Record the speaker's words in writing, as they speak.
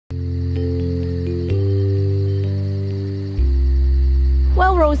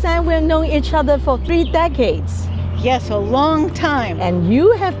Rosann, we've known each other for 3 decades. Yes, a long time. And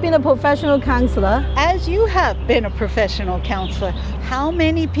you have been a professional counselor. As you have been a professional counselor, how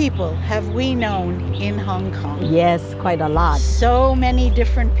many people have we known in Hong Kong? Yes, quite a lot. So many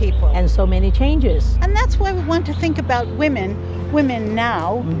different people. And so many changes. And that's why we want to think about women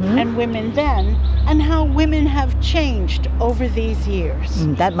now and women then, and how women have changed over these years.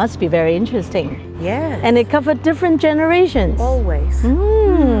 That must be very interesting. Yes. And it covered different generations. Always.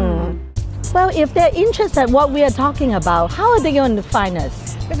 Well, if they're interested in what we are talking about, how are they going to find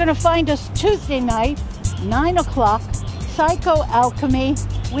us? They're going to find us Tuesday night, 9 o'clock, PsychoAlchemy.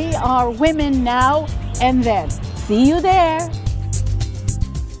 We are Women Now and Then. See you there.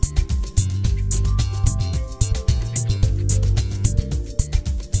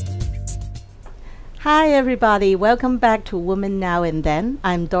 Hi everybody, welcome back to Women Now and Then.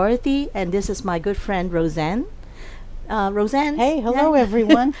 I'm Dorothy and this is my good friend Rosann. Rosann. Hey, hello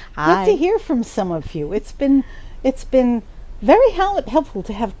everyone. Hi. Good to hear from some of you. It's been very helpful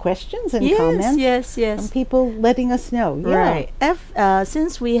to have questions and comments. Yes. And people letting us know. Yeah. Right.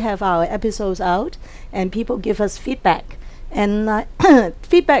 Since we have our episodes out and people give us feedback, and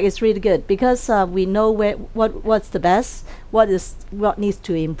feedback is really good because we know what's the best, what needs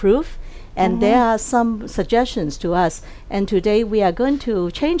to improve. And there are some suggestions to us. And today we are going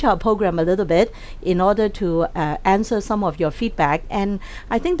to change our program a little bit in order to answer some of your feedback. And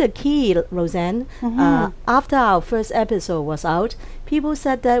I think the key, Rosann, after our first episode was out, people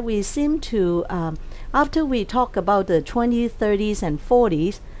said that we seem to, after we talk about the 20s, 30s, and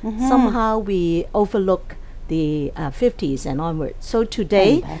 40s, somehow we overlook the 50s and onward. So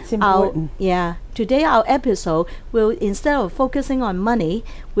today, that's important. Today our episode will, instead of focusing on money,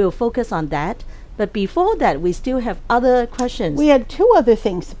 we'll focus on that. But before that, we still have other questions. We had 2 other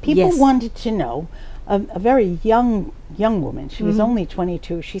things. People wanted to know. A very young woman. She was only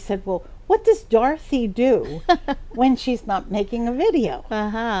 22. She said, "Well, what does Dorothy do when she's not making a video?"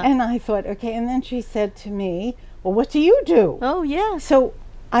 And I thought, okay. And then she said to me, "Well, what do you do?" Oh yeah. So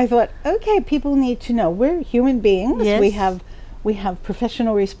I thought, okay, people need to know. We're human beings. Yes. We have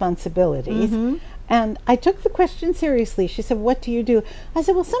professional responsibilities. And I took the question seriously. She said, "What do you do?" I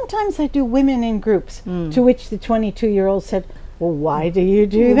said, "Well, sometimes I do women in groups." To which the 22-year-old said, "Well, why do you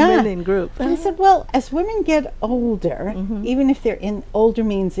do that?" Women in group. And I said, "Well, as women get older, even if they're older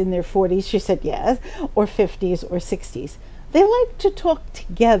means in their 40s," she said, "Yes, or 50s or 60s, they like to talk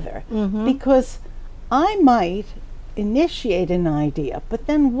together because I might initiate an idea, but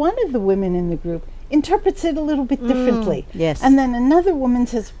then one of the women in the group interprets it a little bit differently. Yes. And then another woman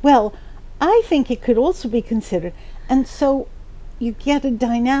says, well, I think it could also be considered." And so you get a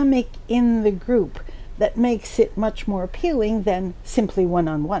dynamic in the group that makes it much more appealing than simply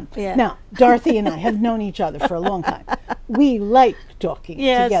one-on-one. Yeah. Now, Dorothy and I have known each other for a long time. We like talking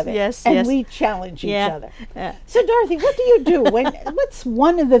together. And we challenge each other. So Dorothy, what do you do? What's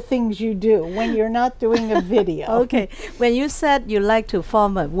one of the things you do when you're not doing a video? Okay. When you said you like to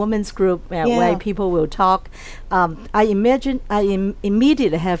form a women's group where people will talk, I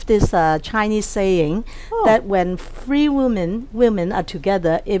immediately have this Chinese saying that when 3 women are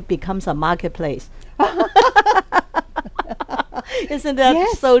together, it becomes a marketplace. Isn't that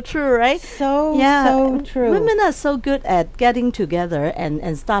so true, right? So true. Women are so good at getting together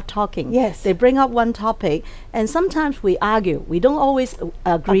and start talking. Yes. They bring up one topic, and sometimes we argue. We don't always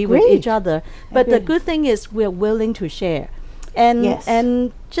agree with each other. But the good thing is we're willing to share.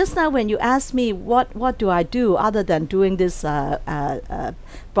 And just now when you asked me what do I do other than doing this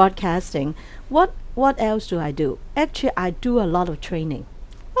broadcasting, what else do I do? Actually, I do a lot of training.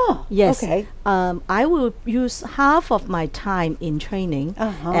 Oh, yes. Okay. I will use half of my time in training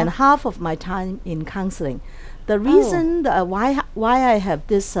and half of my time in counseling. The reason why I have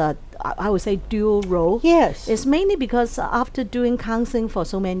this, I would say, dual role, is mainly because after doing counseling for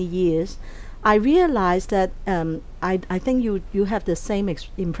so many years, I realized that I think you have the same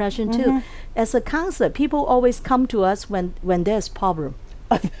impression too. As a counselor, people always come to us when there's problem.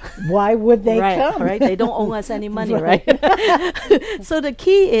 Why would they come? Right, they don't owe us any money, right? So the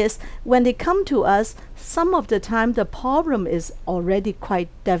key is when they come to us, some of the time the problem is already quite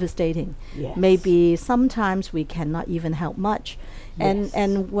devastating. Maybe sometimes we cannot even help much.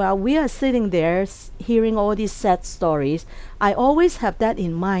 And while we are sitting there hearing all these sad stories, I always have that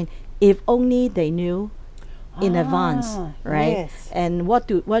in mind. If only they knew in advance, right? And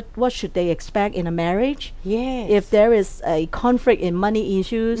what should they expect in a marriage? If there is a conflict in money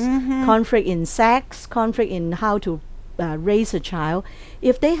issues, conflict in sex, conflict in how to raise a child,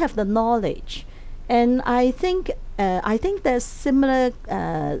 if they have the knowledge. And I think there's similar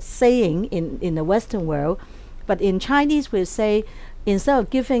saying in the Western world, but in Chinese we say instead of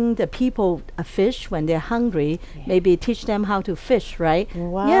giving the people a fish when they're hungry, maybe teach them how to fish, right?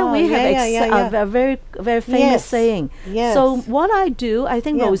 Wow. Yeah, we have a very, very famous saying. Yes. So what I do, I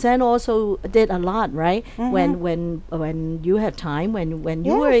think Rosann also did a lot, right? When you have time, when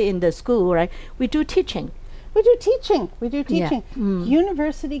you were in the school, right? We do teaching. We do teaching.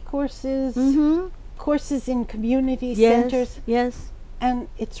 University courses, courses in community centers. Yes. And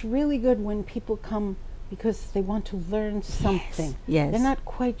it's really good when people come because they want to learn something. Yes. They're not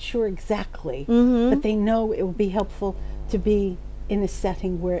quite sure exactly, but they know it will be helpful to be in a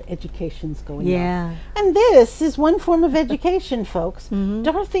setting where education's going on. And this is one form of education, folks.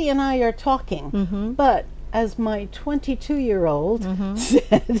 Dorothy and I are talking, but as my 22-year-old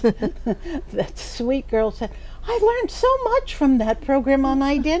said, that sweet girl said, I learned so much from that program on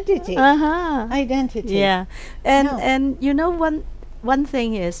identity. Identity. Yeah. And you know, one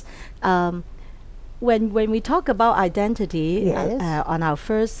thing is, when we talk about identity on our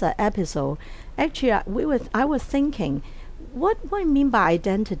first episode, actually I was thinking, what I mean by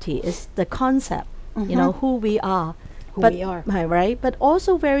identity is the concept, you know, who we are. Right? But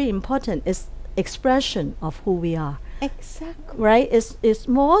also very important is expression of who we are. Exactly. Right? It's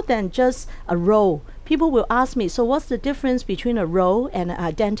more than just a role. People will ask me, so what's the difference between a role and an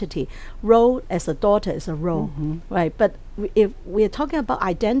identity? Role as a daughter is a role, right? But if we're talking about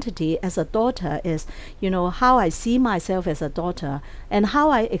identity as a daughter is, you know, how I see myself as a daughter and how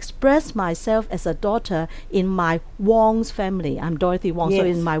I express myself as a daughter in my Wong's family. I'm Dorothy Wong, so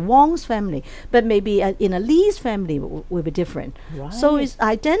in my Wong's family. But maybe in a Lee's family will be different. Right. So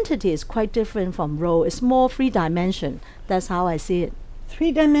identity is quite different from role. It's more three-dimension. That's how I see it.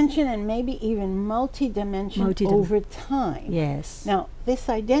 Three-dimension and maybe even multi-dimension over time. Yes. Now, this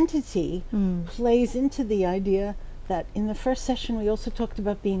identity plays into the idea that in the first session we also talked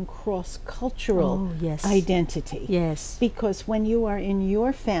about being cross-cultural identity. Yes. Because when you are in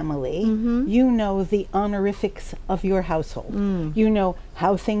your family, you know the honorifics of your household. You know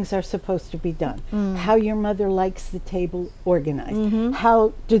how things are supposed to be done, how your mother likes the table organized,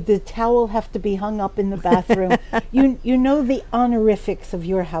 how did the towel have to be hung up in the bathroom. You know the honorifics of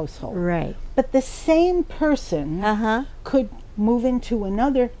your household. Right. But the same person could move into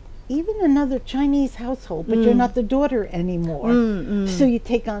even another Chinese household, but you're not the daughter anymore. So you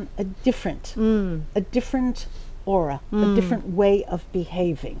take on a different aura, a different way of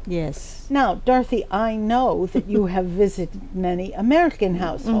behaving. Yes. Now, Dorothy, I know that you have visited many American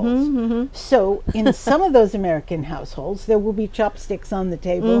households. So in some of those American households, there will be chopsticks on the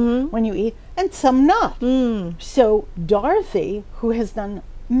table when you eat, and some not. So Dorothy, who has done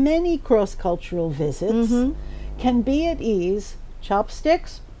many cross-cultural visits, can be at ease,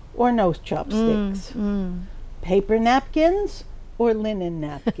 chopsticks or no chopsticks, paper napkins or linen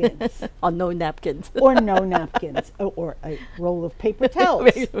napkins, or no napkins, or no napkins, or a roll of paper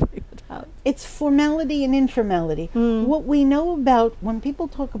towels. It's formality and informality. What we know about when people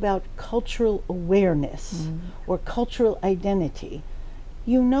talk about cultural awareness or cultural identity,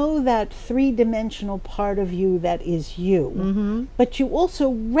 you know that three-dimensional part of you that is you, but you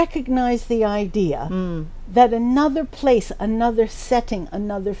also recognize the idea that another place, another setting,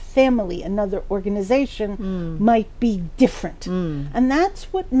 another family, another organization might be different. And that's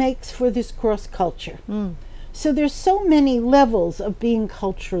what makes for this cross-culture. So there's so many levels of being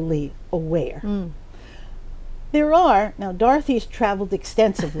culturally aware. There are, now Dorothy's traveled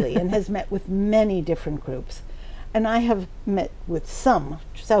extensively and has met with many different groups. And I have met with some.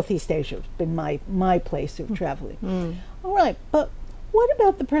 Southeast Asia has been my place of traveling. All right, but what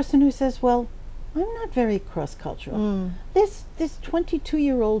about the person who says, well, I'm not very cross-cultural. This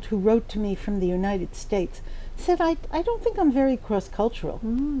 22-year-old who wrote to me from the United States said, I don't think I'm very cross-cultural.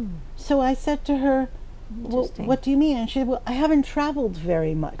 So I said to her, well, what do you mean? And she said, well, I haven't traveled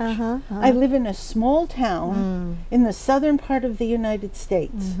very much. I live in a small town in the southern part of the United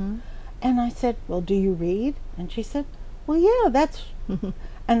States. And I said, well, do you read? And she said, well, yeah, that's...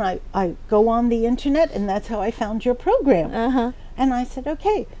 And I go on the internet, and that's how I found your program. And I said,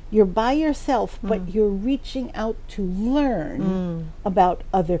 okay, you're by yourself, but you're reaching out to learn about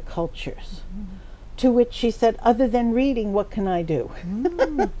other cultures. To which she said, other than reading, what can I do?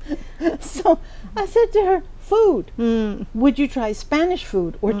 So I said to her, food. Would you try Spanish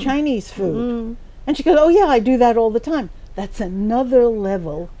food or Chinese food? And she goes, oh yeah, I do that all the time. That's another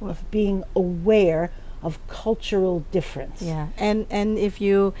level of being aware of cultural difference. Yeah, and if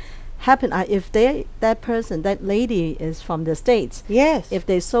you happen, if that lady is from the States, if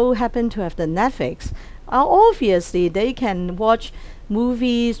they so happen to have the Netflix, obviously they can watch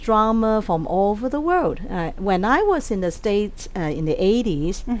movies, drama from all over the world. When I was in the States in the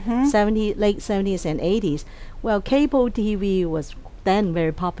 80s, late 70s and 80s, well, cable TV was then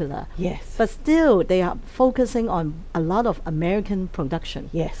very popular. Yes. But still, they are focusing on a lot of American production.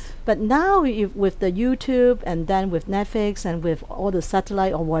 Yes. But now, with the YouTube and then with Netflix and with all the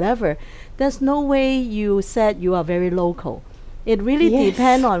satellite or whatever, there's no way you said you are very local. It really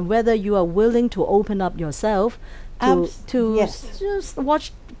depends on whether you are willing to open up yourself to just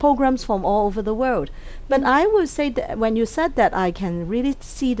watch programs from all over the world. But I would say that when you said that, I can really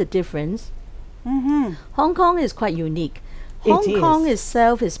see the difference. Hong Kong is quite unique. Hong Kong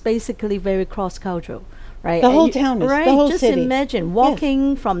itself is basically very cross-cultural, right? The whole town is, right? The whole Just city. imagine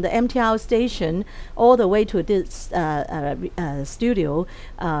walking from the MTR station all the way to this studio.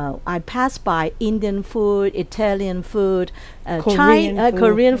 I passed by Indian food, Italian food,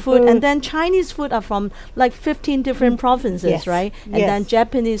 Korean food, and then Chinese food are from like 15 different provinces, right? And then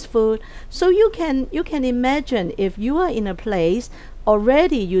Japanese food. So you can imagine if you are in a place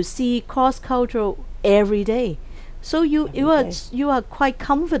already, you see cross-cultural every day. So you are quite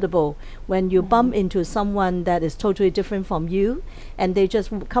comfortable when you bump into someone that is totally different from you, and they just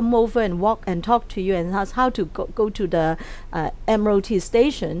come over and walk and talk to you and ask how to go to the Admiralty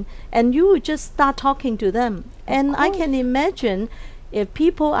station, and you would just start talking to them. And I can imagine if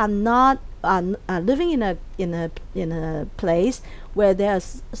people are not living in a place where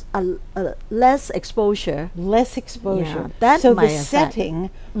there's a less exposure. Yeah, that so might the affect. setting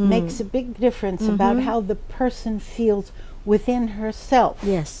makes a big difference about how the person feels within herself.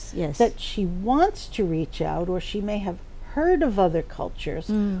 Yes. That she wants to reach out, or she may have heard of other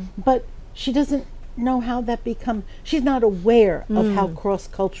cultures, but she doesn't know how that she's not aware of how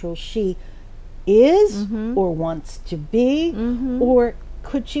cross-cultural she is or wants to be, or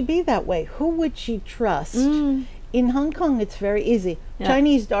could she be that way? Who would she trust? In Hong Kong, it's very easy.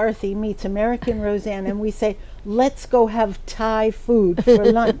 Chinese Dorothy meets American Rosann, and we say, let's go have Thai food for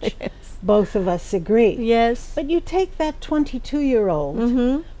lunch. Both of us agree. Yes. But you take that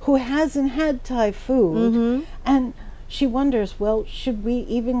 22-year-old who hasn't had Thai food, and she wonders, well, should we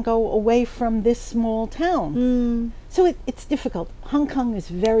even go away from this small town? So it's difficult. Hong Kong is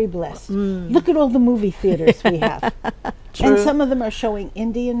very blessed. Look at all the movie theaters we have. And some of them are showing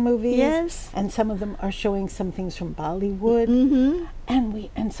Indian movies, and some of them are showing some things from Bollywood,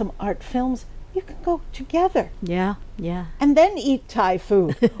 and some art films. You can go together. Yeah. And then eat Thai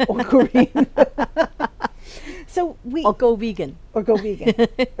food or Korean. Or go vegan.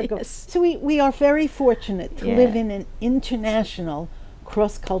 So we are very fortunate to live in an international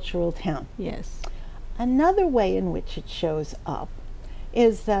cross-cultural town. Yes. Another way in which it shows up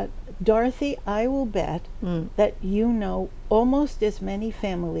is that, Dorothy, I will bet that you know almost as many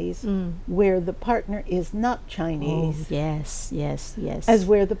families where the partner is not Chinese. Yes. As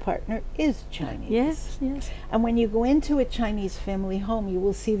where the partner is Chinese. Yes. And when you go into a Chinese family home, you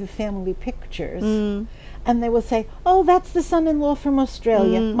will see the family pictures. And they will say, oh, that's the son-in-law from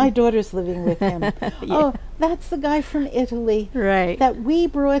Australia. My daughter's living with him. Oh, that's the guy from Italy that we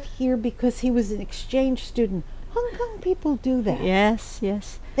brought here because he was an exchange student. Hong Kong people do that. Yes.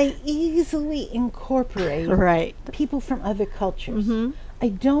 They easily incorporate people from other cultures. I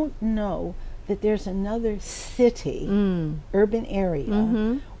don't know that there's another city, urban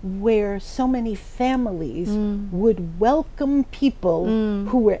area, where so many families would welcome people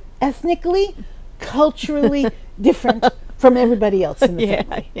who were ethnically, culturally different from everybody else in the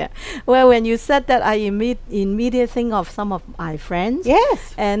family. Well, when you said that, I immediately think of some of my friends.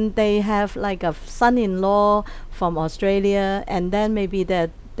 Yes. And they have like a son-in-law from Australia, and then maybe their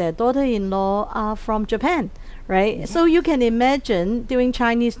daughter-in-law are from Japan, right? So you can imagine during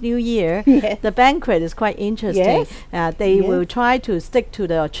Chinese New Year, the banquet is quite interesting. They will try to stick to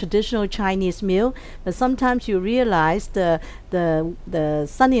the traditional Chinese meal, but sometimes you realize the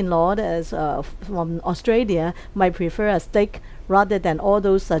son-in-law that is from Australia might prefer a steak rather than all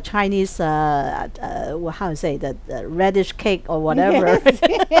those Chinese, how to say that, radish cake or whatever.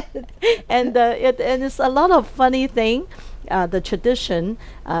 And it's a lot of funny thing. The tradition,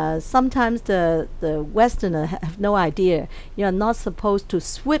 sometimes the Westerner have no idea. You're not supposed to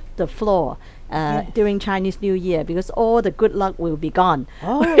sweep the floor during Chinese New Year because all the good luck will be gone.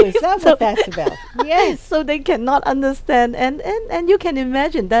 Oh, is that what that's about? Yes. So they cannot understand, and you can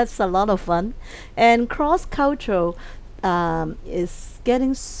imagine that's a lot of fun. And cross-cultural is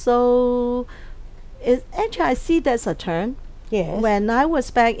getting so. Actually, I see that's a turn. Yes. When I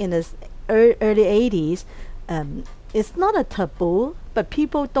was back in the early 80s, it's not a taboo, but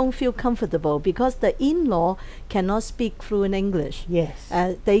people don't feel comfortable because the in-law cannot speak fluent English. Yes.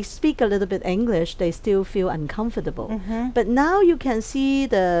 They speak a little bit English, they still feel uncomfortable. But now you can see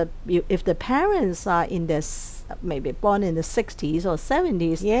if the parents are in their maybe born in the 60s or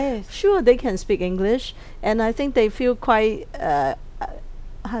 70s, sure, they can speak English, and I think they feel quite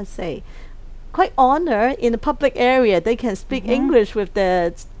how to say, quite honored in a public area. They can speak English with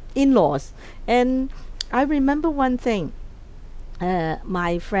the in-laws. And I remember one thing.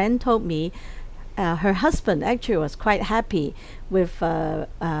 My friend told me her husband actually was quite happy with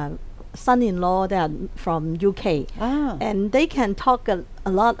son-in-law that are from UK. And they can talk a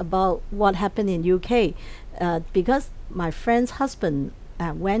lot about what happened in UK because my friend's husband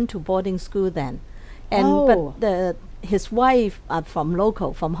went to boarding school then. And but his wife from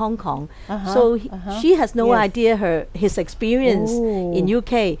Hong Kong, so she has no idea his experience in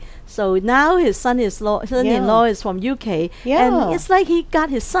UK. So now his son-in-law is from UK, and it's like he got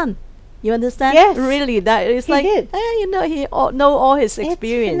his son. You understand? Yes. Really, that it's He like did. You know, he know all his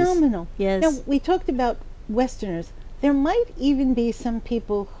experience. It's phenomenal. Yes. Now, we talked about Westerners. There might even be some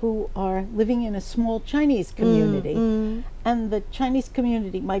people who are living in a small Chinese community, and the Chinese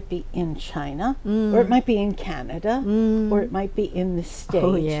community might be in China, or it might be in Canada, or it might be in the States.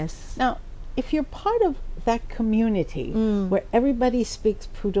 Oh, yes. Now, if you're part of that community where everybody speaks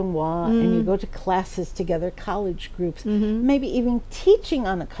Putonghua and you go to classes together, college groups, maybe even teaching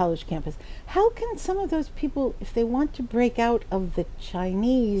on a college campus, how can some of those people, if they want to break out of the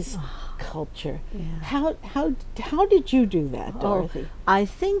Chinese culture, how did you do that, Dorothy? I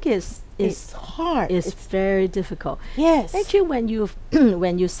think it's hard. It's very difficult. Yes. Actually, when you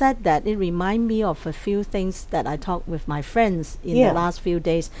when you said that, it reminded me of a few things that I talked with my friends in the last few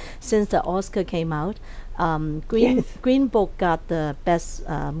days since the Oscar came out. Green Book got the best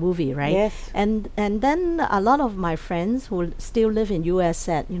movie, right? Yes. And then a lot of my friends who still live in US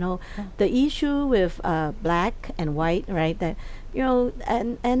said, you know, the issue with black and white, right? That, you know,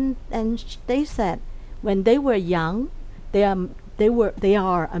 and they said when they were young, they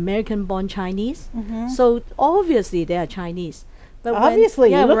are American-born Chinese, so obviously they are Chinese. But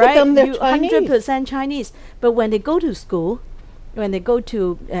obviously, you look at them, they're Chinese. 100% Chinese. But when they go to school, when they go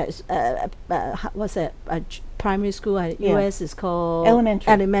to what's that? Primary school. US is called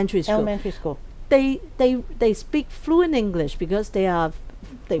elementary school. Elementary school. They speak fluent English because they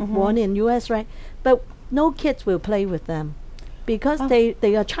born in US, right? But no kids will play with them because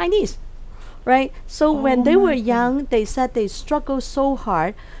they are Chinese, right? So when they were young, they said they struggled so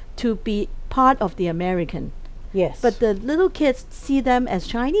hard to be part of the American. Yes. But the little kids see them as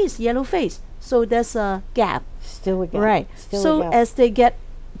Chinese, yellow face. So there's a gap. Still a gap. Right. Still so a gap. as they get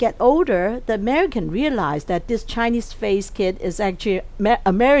older, the American realize that this Chinese face kid is actually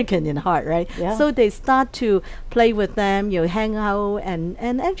American in heart, right? Yeah. So they start to play with them, you know, hang out, and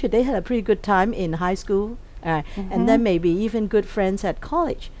actually they had a pretty good time in high school, and then maybe even good friends at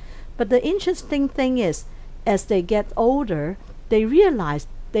college. But the interesting thing is, as they get older, they realize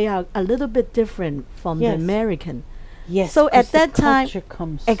they are a little bit different from the American. Yes. So at that time,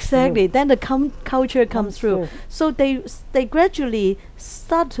 comes exactly, through. then the culture comes through. So they gradually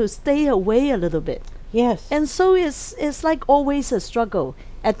start to stay away a little bit. Yes. And so it's like always a struggle.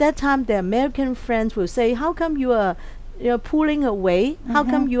 At that time, the American friends will say, "How come you're pulling away? How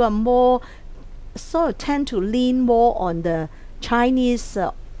come you are more sort of tend to lean more on the Chinese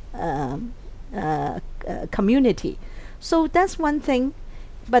community?" So that's one thing.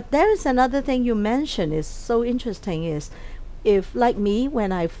 But there is another thing you mentioned is so interesting is, if like me,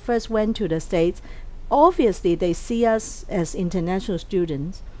 when I first went to the States, obviously they see us as international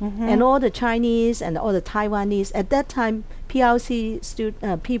students, and all the Chinese and all the Taiwanese at that time PRC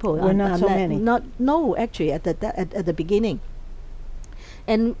people were not so many. No, actually at the beginning,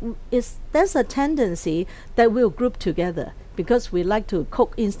 and there's a tendency that we'll group together. Because we like to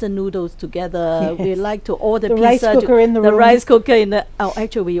cook instant noodles together, Yes. we like to order The pizza. rice cooker in the room. rice cooker in the. Oh,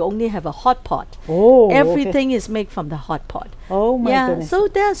 actually, we only have a hot pot. Oh, everything is made from the hot pot. Oh my goodness. So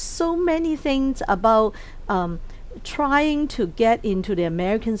there's so many things about trying to get into the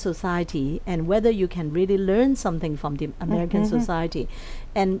American society and whether you can really learn something from the American society.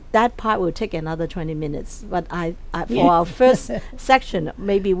 And that part will take another 20 minutes. But for our first section,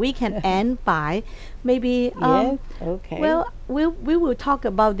 maybe we can end by maybe okay. Well, we will talk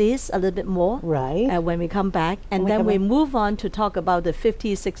about this a little bit more when we come back, and then we move on to talk about the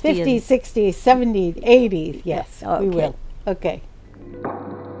 50s, 60s, 50s, 60s, 70s, 80s. Yes, we will. Okay.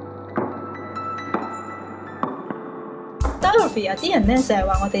 Dorothy 有啲人咧成日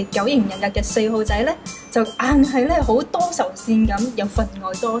話我哋九型人格嘅4號仔咧，就硬係咧好多愁善感，又分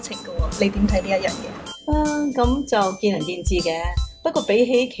外多情嘅喎。你點睇呢一樣嘢？咁就見仁見智嘅。不過比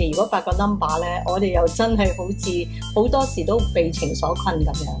起其餘嗰8個 number 咧，我哋又真係好似好多時都被情所困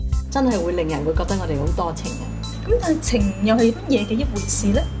咁樣，真係會令人會覺得我哋好多情嘅。咁但係情又係乜嘢嘅一回事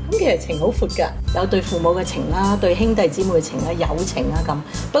咧？咁其實情好闊㗎，有對父母嘅情啦，對兄弟姊妹嘅情啦，友情啦咁。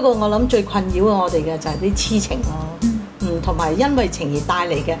不過我諗最困擾我哋嘅就係啲痴情咯。同埋因為情而帶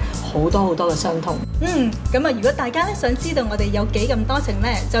嚟嘅好多好多嘅傷痛。咁啊，如果大家咧想知道我哋有幾咁多情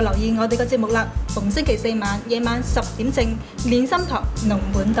咧，就留意我哋個節目啦。逢星期四晚夜晚10點正，練心堂濃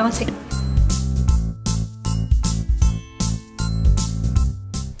滿多情。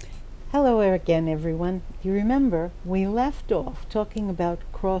Hello again, everyone. You remember we left off talking about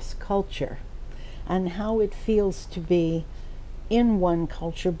cross-culture and how it feels to be in one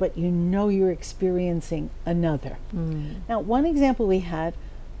culture, but you know you're experiencing another. Now, one example we had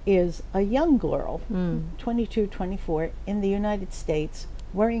is a young girl, 22, 24, in the United States,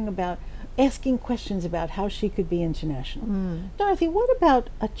 worrying about asking questions about how she could be international. Dorothy, what about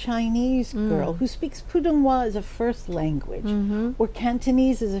a Chinese girl who speaks Pudongwa as a first language or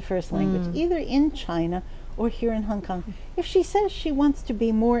Cantonese as a first language, either in China or here in Hong Kong? If she says she wants to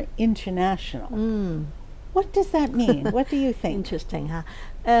be more international, what does that mean? What do you think? Interesting, huh?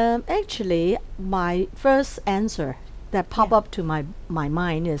 Actually, my first answer that popped up to my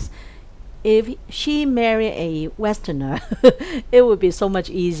mind is, if she marry a Westerner, it would be so much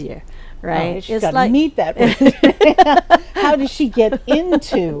easier, right? Oh, she's got to meet that Westerner. How does she get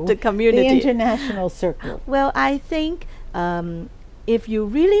into the community, the international circle? Well, I think if you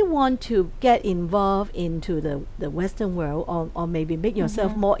really want to get involved into the Western world, or maybe make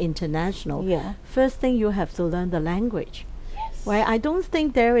yourself more international, first thing you have to learn the language. Yes. Right? I don't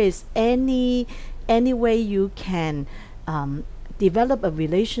think there is any way you can develop a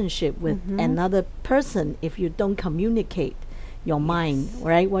relationship with another person if you don't communicate your mind,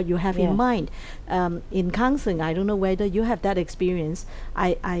 right? What you have in mind. In counseling, I don't know whether you have that experience.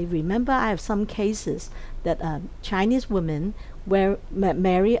 I remember I have some cases that Chinese women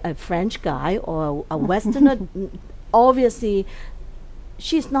marry a French guy or a Westerner. Obviously,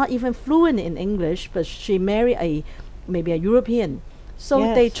 she's not even fluent in English, but she married maybe a European.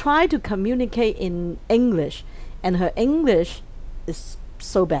 So they try to communicate in English, and her English is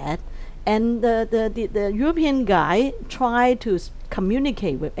so bad, and the European guy tried to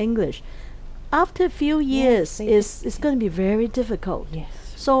communicate with English. After a few years, it's going to be very difficult. Yes.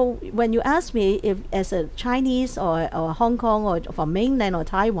 So when you ask me if, as a Chinese or Hong Kong or from mainland or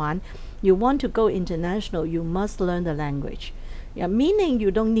Taiwan, you want to go international, you must learn the language. Yeah, meaning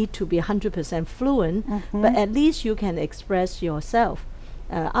you don't need to be 100% fluent, but at least you can express yourself.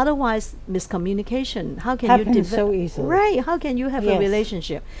 Otherwise, miscommunication. How can you develop so easily? Right? How can you have a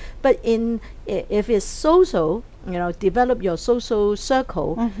relationship? But if it's social, develop your social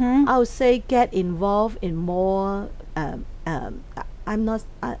circle. I would say get involved in more. I'm not.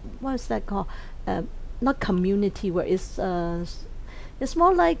 What is that called? Not community work. It's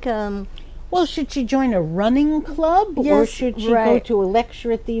more like. Well, should she join a running club, or should she go to a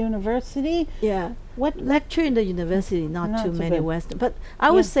lecture at the university? Yeah. What lecture in the university? Not too many Western, but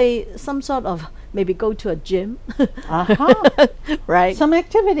I would say some sort of, maybe go to a gym. Right. Some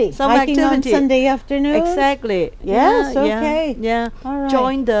activity. Some hiking activity on Sunday afternoon. Exactly. Yes. Okay. Yeah. All right.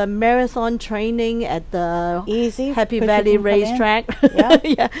 Join the marathon training at the Happy Valley racetrack.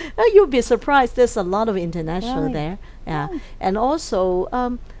 Yeah. You'll be surprised. There's a lot of international there. Yeah. And also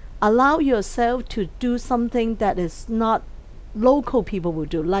allow yourself to do something that is not local people would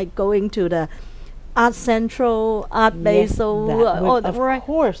do, like going to the Art Central, Art Basel. Of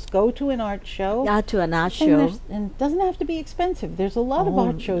course, go to an art show. Yeah, to an art show. And it doesn't have to be expensive. There's a lot of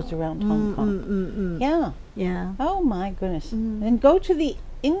art shows around Hong Kong. Yeah. Oh my goodness. And go to the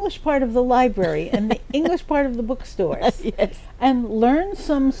English part of the library and the English part of the bookstores. And learn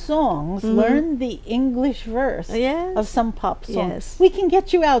some songs. Learn the English verse of some pop songs. We can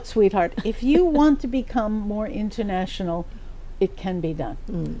get you out, sweetheart. If you want to become more international, it can be done.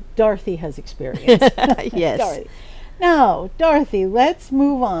 Dorothy has experience. Dorothy. Now, Dorothy, let's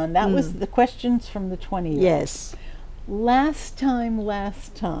move on. That was the questions from the 20-year-olds. Yes. Last time,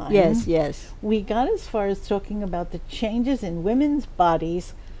 yes, we got as far as talking about the changes in women's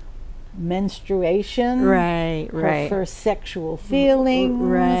bodies, menstruation, her first sexual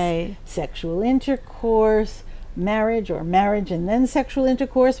feelings, sexual intercourse, marriage and then sexual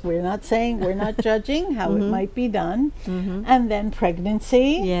intercourse. We're not judging how it might be done. And then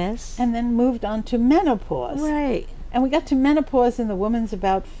pregnancy. Yes. And then moved on to menopause. Right. And we got to menopause in the woman's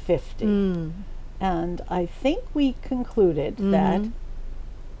about 50. And I think we concluded that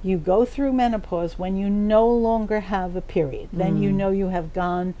you go through menopause when you no longer have a period. Then you know you have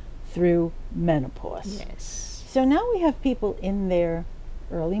gone through menopause. Yes. So now we have people in their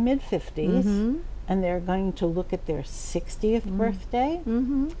early mid-50s, and they're going to look at their 60th birthday,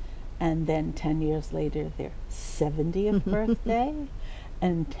 and then 10 years later their 70th birthday,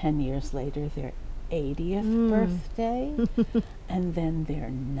 and 10 years later their 80th birthday, and then their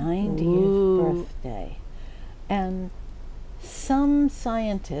 90th birthday. And some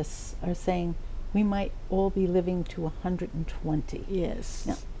scientists are saying we might all be living to 120. Yes.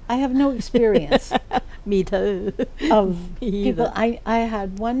 Now, I have no experience Me too. of Me people. either. I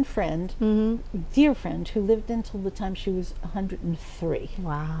had one friend, dear friend, who lived until the time she was 103.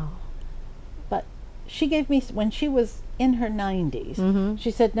 Wow. But she gave me, when she was in her 90s,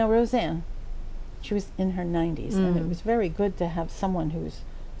 she said, now, Rosann, she was in her 90s, and it was very good to have someone who's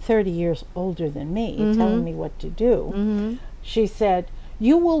 30 years older than me telling me what to do. She said,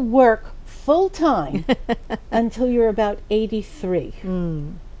 you will work full time until you're about 83.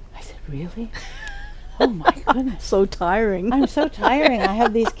 I said, really? Oh my goodness. So tiring. I'm so tiring. I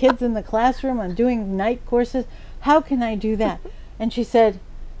have these kids in the classroom. I'm doing night courses. How can I do that? And she said,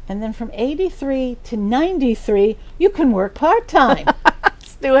 and then from 83 to 93, you can work part-time.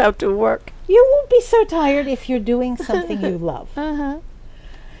 Still have to work. You won't be so tired if you're doing something you love. And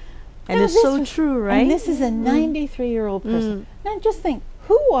Now, it's this so was- true, right? And this is a 93-year-old person. Now just think,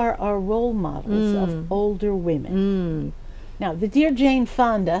 who are our role models of older women? Now, the dear Jane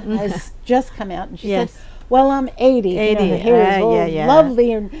Fonda has just come out, and she Yes. said, well, I'm 80. You know, 80, her hair is all yeah.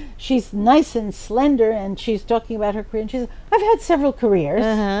 lovely, and she's nice and slender, and she's talking about her career. And she said, I've had several careers.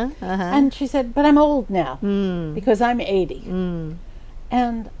 And she said, but I'm old now because I'm 80.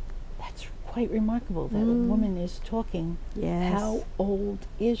 And that's quite remarkable that a woman is talking. Yes. How old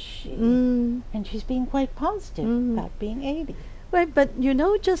is she? And she's being quite positive about being 80. Right, but you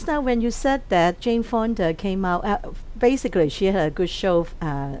know, just now when you said that Jane Fonda came out, basically she had a good show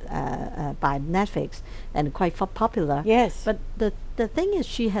by Netflix and quite popular. Yes. But the thing is,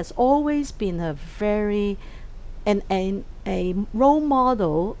 she has always been a very a role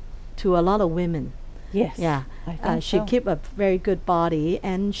model to a lot of women. Yes. Yeah, I think she so. kept a very good body,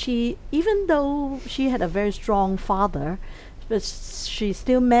 and she, even though she had a very strong father, but she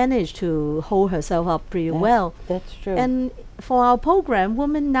still managed to hold herself up pretty well. That's true. And for our program,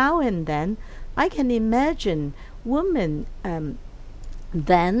 Women Now and Then, I can imagine women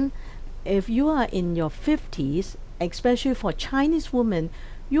then, if you are in your 50s, especially for Chinese women,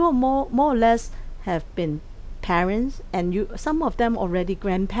 you are more or less have been parents, and you some of them already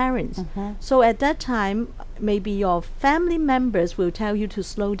grandparents. So at that time, maybe your family members will tell you to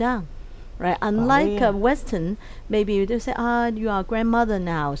slow down. Right, unlike yeah. Western, maybe they say, you are a grandmother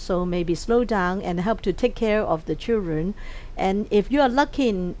now, so maybe slow down and help to take care of the children. And if you are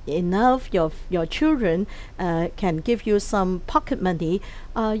lucky enough, your children can give you some pocket money.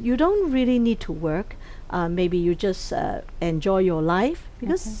 You don't really need to work. Maybe you just enjoy your life,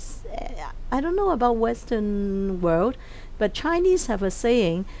 because I don't know about Western world, but Chinese have a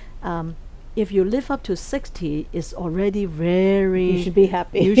saying. If you live up to 60, it's already very... You should be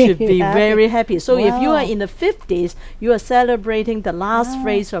happy. You should be very happy. So if you are Wow. in the 50s, you are celebrating the last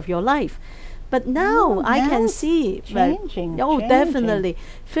phase of your life. But now I now can it's see... changing, changing. Definitely.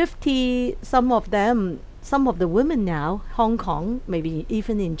 50, some of the women now, Hong Kong, maybe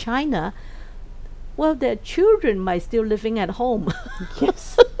even in China, well, their children might still living at home.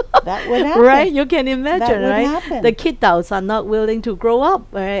 Yes, that would happen. Right, you can imagine, would right? happen. The kiddos are not willing to grow up,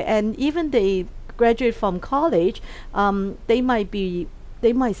 right? And even they graduate from college, they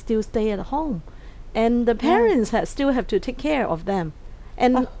might still stay at home, and the parents still have to take care of them.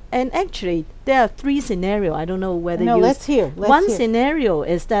 And actually, there are three scenarios. I don't know whether No, you. let's hear. One scenario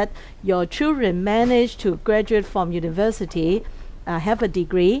is that your children manage to graduate from university, have a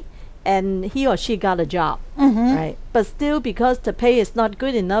degree, and he or she got a job, right? But still, because the pay is not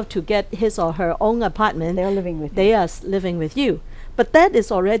good enough to get his or her own apartment, They're living with they you. are living with you. But that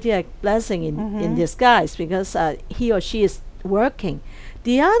is already a blessing in disguise, because he or she is working.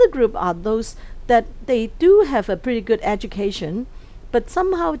 The other group are those that they do have a pretty good education, but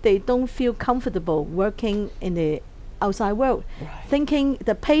somehow they don't feel comfortable working in the outside world, thinking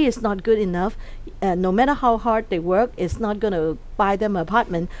the pay is not good enough. No matter how hard they work, it's not going to buy them an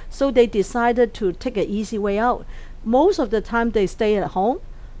apartment. So they decided to take an easy way out. Most of the time they stay at home.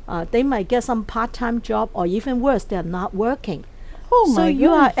 They might get some part-time job, or even worse, they're not working. Oh So my you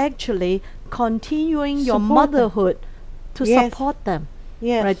are goodness. actually continuing your Support them. motherhood to Yes. support them.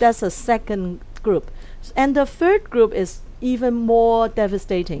 Yes. Right, that's a second group. And the third group is even more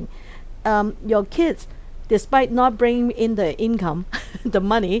devastating. Your kids, despite not bringing in the income, the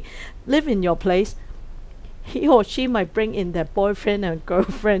money, live in your place, he or she might bring in their boyfriend and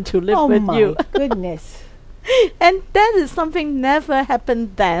girlfriend to live Oh with my you. goodness. And that is something never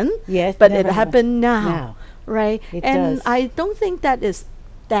happened then, Yes, but it never happened now, now. right? It And does. I don't think that is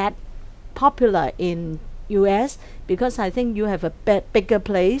that popular in US, because I think you have a bigger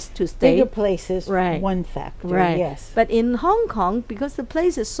place to stay. Bigger places, Right. one factor, Right. yes. But in Hong Kong, because the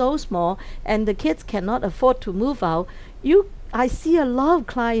place is so small and the kids cannot afford to move out, I see a lot of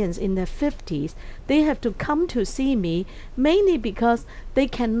clients in their 50s. They have to come to see me mainly because they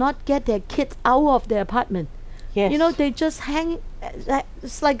cannot get their kids out of their apartment. Yes. You know, they just hang.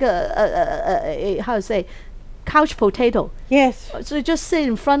 It's like how to say, couch potato. Yes. So they just sit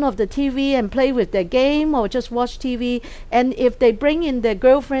in front of the TV and play with their game or just watch TV. And if they bring in their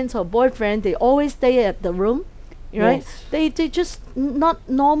girlfriends or boyfriend, they always stay at the room, right? Yes. They just not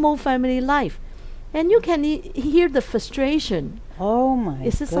normal family life. And you can hear the frustration. Oh my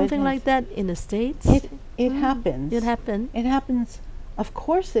Is it something goodness. like that in the States? It happens. It happened. It happens. Of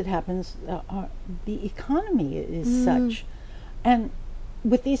course it happens. The economy is such. And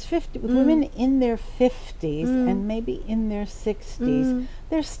with these with women in their 50s and maybe in their 60s,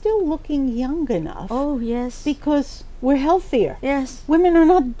 they're still looking young enough. Oh, yes. Because we're healthier. Yes. Women are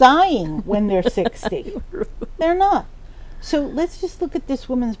not dying when they're 60. They're not. So let's just look at this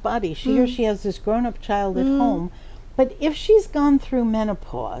woman's body. She has this grown-up child at home. But if she's gone through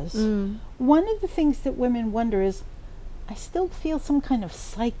menopause, one of the things that women wonder is, I still feel some kind of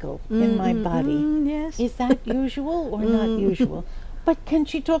cycle in my body. Yes. Is that usual or not usual? But can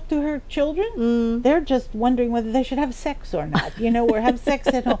she talk to her children? They're just wondering whether they should have sex or not, or have sex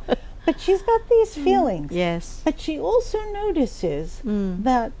at home. But she's got these feelings. Yes. But she also notices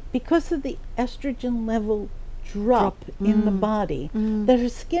that because of the estrogen level drop in the body, that her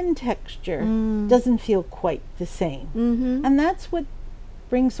skin texture doesn't feel quite the same. And that's what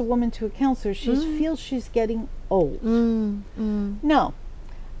brings a woman to a counselor. She feels she's getting old. Now,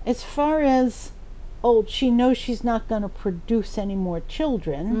 as far as old, she knows she's not going to produce any more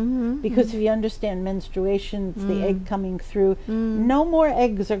children, because if you understand menstruation, it's the egg coming through. No more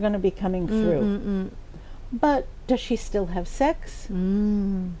eggs are going to be coming through. But does she still have sex?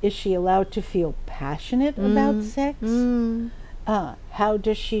 Is she allowed to feel passionate about sex? How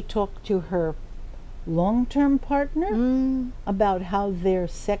does she talk to her long-term partner about how their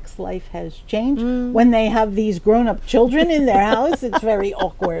sex life has changed? When they have these grown-up children in their house, it's very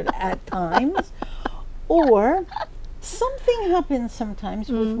awkward at times. Or something happens sometimes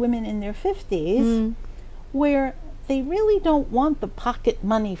with women in their 50s where they really don't want the pocket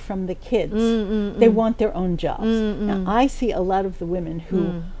money from the kids. They want their own jobs. Now, I see a lot of the women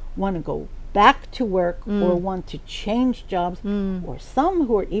who want to go back to work or want to change jobs, or some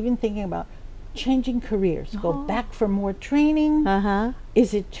who are even thinking about changing careers, go back for more training.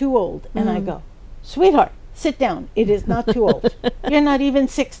 Is it too old? And I go, sweetheart, sit down. It is not too old. You're not even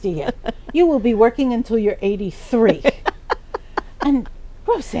 60 yet. You will be working until you're 83. And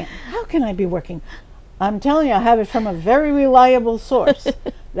Rosann, how can I be working? I'm telling you, I have it from a very reliable source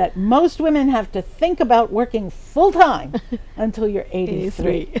that most women have to think about working full-time until you're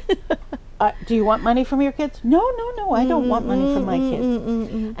 83. Do you want money from your kids? No, I don't want money from my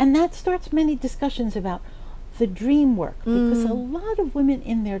kids. And that starts many discussions about the dream work, because a lot of women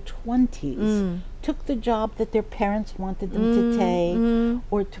in their 20s took the job that their parents wanted them to take,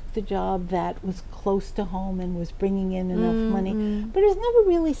 or took the job that was close to home and was bringing in enough money, but it was never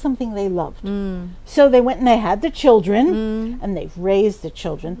really something they loved. So they went and they had the children, and they've raised the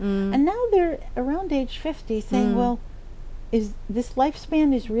children, and now they're around age 50 saying, well, is this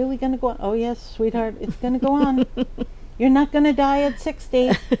lifespan is really going to go on? Oh yes, sweetheart, it's going to go on. You're not going to die at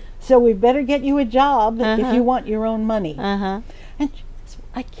 60, so we better get you a job if you want your own money. And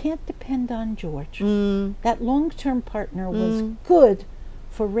I can't depend on George. That long-term partner was good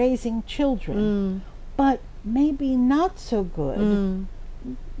for raising children, but maybe not so good.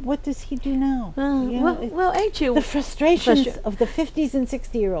 What does he do now? Well, actually, the frustrations of the 50s and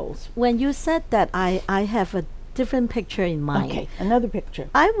 60-year-olds. When you said that, I have a different picture in mind. Okay, another picture.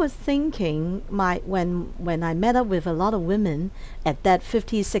 I was thinking when I met up with a lot of women at that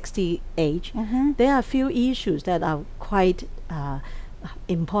 50, 60 age, there are a few issues that are quite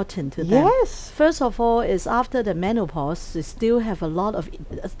important to them. Yes. First of all, is after the menopause, they still have a lot of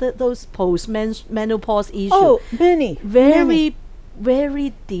those post-menopause issues. Oh, many.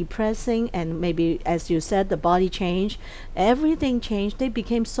 Very depressing, and maybe, as you said, the body changed, everything changed. They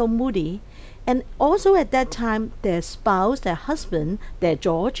became so moody. And also at that time, their spouse, their husband, their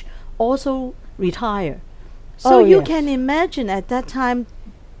George, also retire. So you can imagine at that time,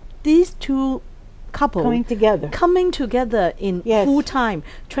 these two couples coming together in full time,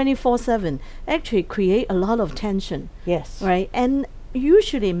 24/7, actually create a lot of tension. Yes. Right? And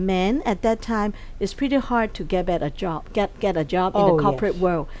usually men at that time it's pretty hard to get a job, get a job in the corporate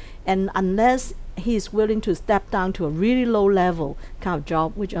world, and unless he's willing to step down to a really low level kind of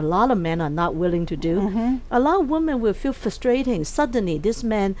job, which a lot of men are not willing to do. A lot of women will feel frustrating. Suddenly this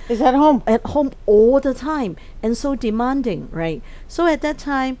man is at home all the time and so demanding, right? So at that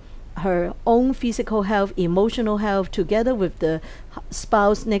time, her own physical health, emotional health, together with the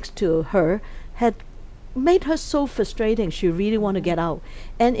spouse next to her, had made her so frustrating. She really want to get out.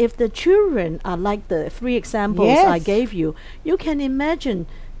 And if the children are like the 3 examples I gave you, you can imagine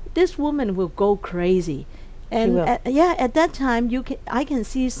this woman will go crazy. And at that time, I can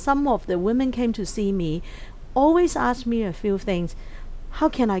see some of the women came to see me, always ask me a few things. How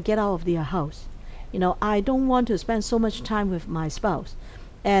can I get out of their house? You know, I don't want to spend so much time with my spouse.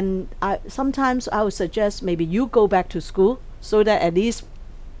 And sometimes I would suggest maybe you go back to school so that at least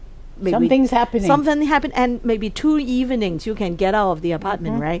maybe something's happening. Something happened, and maybe 2 evenings you can get out of the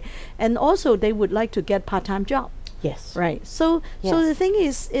apartment, right? And also they would like to get part-time job. Yes. Right. So the thing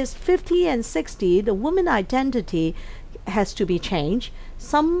is 50 and 60, the woman identity has to be changed.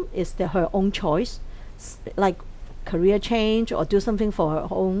 Some is her own choice, like career change or do something for her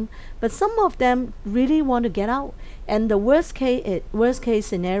own. But some of them really want to get out. And the worst case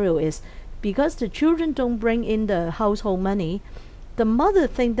scenario is because the children don't bring in the household money, the mother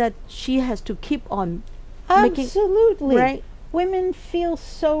think that she has to keep on Absolutely. Right. Women feel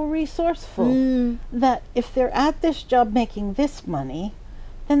so resourceful that if they're at this job making this money,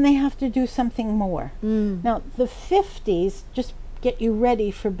 then they have to do something more. Now, the 50s just get you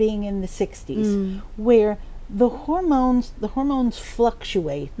ready for being in the 60s, where the hormones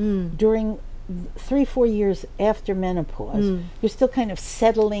fluctuate during 3-4 years after menopause. You're still kind of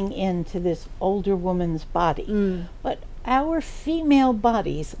settling into this older woman's body. But our female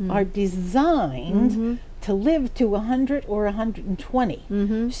bodies are designed to live to 100 or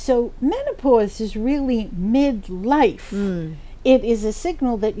 120. So menopause is really midlife. It is a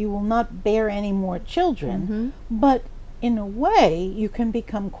signal that you will not bear any more children, but in a way you can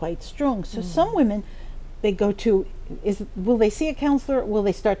become quite strong. So some women, they go to, will they see a counselor or will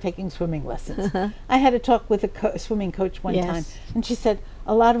they start taking swimming lessons? I had a talk with a swimming coach one time, and she said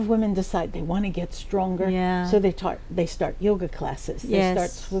a lot of women decide they want to get stronger, so they start yoga classes, they start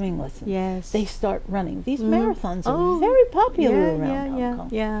swimming lessons, they start running. These marathons are very popular around Hong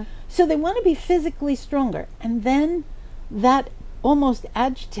Kong. So they want to be physically stronger, and then that almost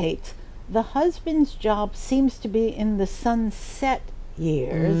agitates. The husband's job seems to be in the sunset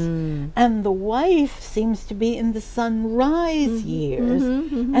years, and the wife seems to be in the sunrise years,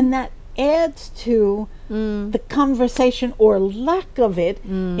 and that adds to the conversation or lack of it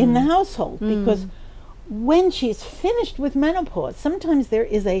in the household, because when she's finished with menopause, sometimes there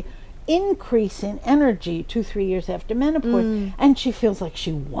is a increase in energy 2-3 years after menopause, and she feels like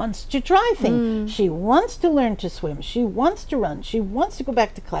she wants to try things. She wants to learn to swim, she wants to run, she wants to go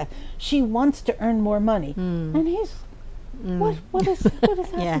back to class, she wants to earn more money. And he's what is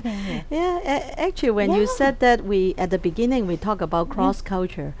happening here? Actually, when you said that, at the beginning we talk about cross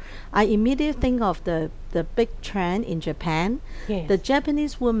culture, I immediately think of the big trend in Japan. The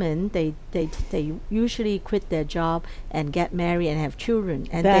Japanese women, they usually quit their job and get married and have children,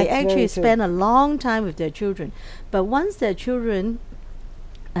 and they actually spend a long time with their children. But once their children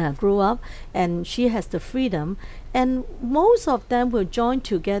grew up and she has the freedom, and most of them will join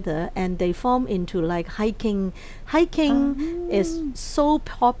together and they form into like hiking. Is so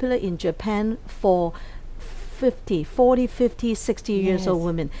popular in Japan for 40, 50, 60 years old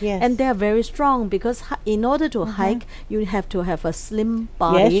women, and they're very strong because in order to hike you have to have a slim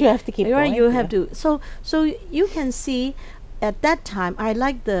body. You have to keep going. You have to. So you can see at that time, I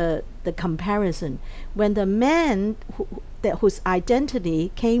like the comparison when the man whose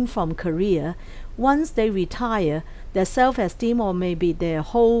identity came from Korea, once they retire, their self-esteem or maybe their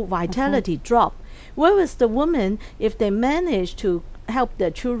whole vitality drop. Whereas the woman, if they manage to help their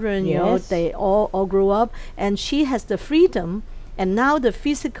children, you know, they all grow up, and she has the freedom, and now the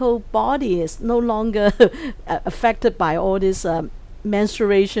physical body is no longer affected by all this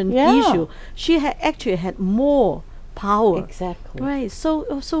menstruation issue. She actually had more power. Exactly. Right. So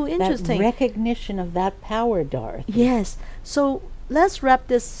interesting. That recognition of that power, Dorothy. Yes. So let's wrap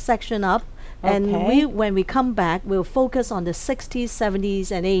this section up. And when we come back, we'll focus on the 60s,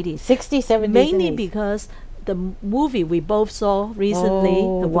 70s, and 80s. 60s, 70s, mainly and 80s. Because the movie we both saw recently,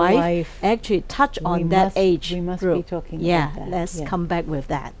 The Wife, actually touched on that age we must group. be talking about that. Let's come back with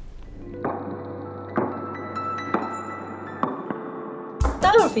that.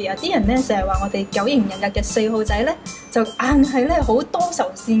 Dorothy 有啲人咧成日話我哋9型人格嘅4號仔咧，就硬係咧好多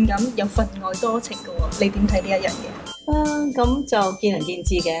愁善感，又分外多情嘅喎。你點睇呢一樣嘢？咁就見仁見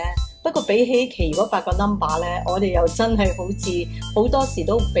智嘅。不過比起其餘嗰8個 number 咧，我哋又真係好似好多時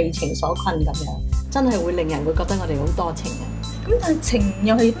都被情所困咁樣，真係會令人會覺得我哋好多情嘅。咁但係情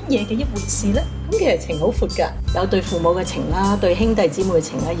又係乜嘢嘅一回事咧？咁其實情好闊㗎，有對父母嘅情啦，對兄弟姊妹嘅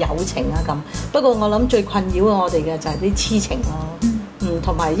情啦，友情啦咁。不過我諗最困擾我哋嘅就係啲痴情咯。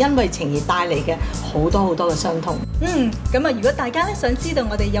同埋因為情而帶嚟嘅好多嘅傷痛。咁啊，如果大家咧想知道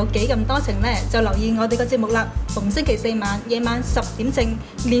我哋有幾咁多情咧，就留意我哋個節目啦。逢星期4晚夜晚10點正，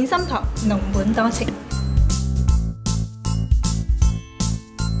練心堂濃滿多情。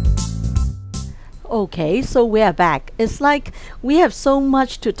Okay, so we are back. It's like we have so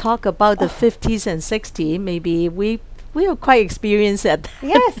much to talk about the 50s and 60s. Maybe we are quite experienced at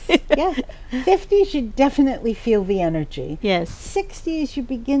that. Yes. 50s, you definitely feel the energy. Yes. 60s, you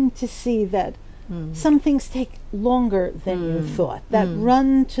begin to see that some things take longer than you thought. That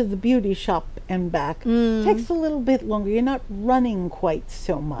run to the beauty shop and back takes a little bit longer. You're not running quite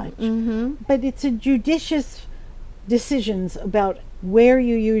so much. But it's a judicious decisions about where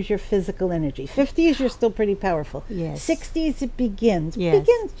you use your physical energy. 50s, you're still pretty powerful. Yes. 60s, it begins. Yes.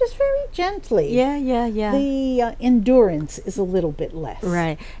 Begins just very gently. Yeah. The endurance is a little bit less.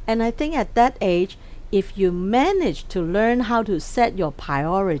 Right. And I think at that age, if you manage to learn how to set your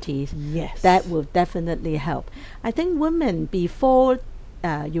priorities, yes, that will definitely help. I think women, before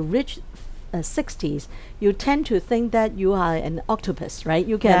you reach 60s, you tend to think that you are an octopus, right?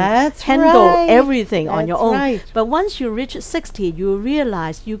 You can handle everything on your own. Right. But once you reach 60, you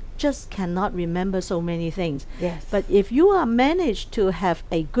realize you just cannot remember so many things. Yes. But if you are managed to have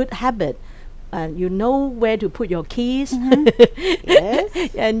a good habit, you know where to put your keys, Yes.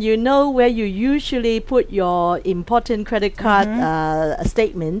 and you know where you usually put your important credit card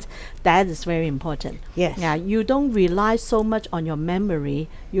statements. That is very important. Yes. Yeah, you don't rely so much on your memory.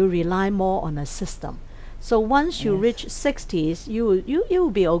 You rely more on a system. So once you reach 60s, you will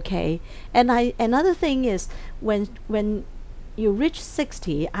be okay. And another thing is when you reach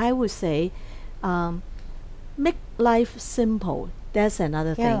 60, I would say, make life simple. That's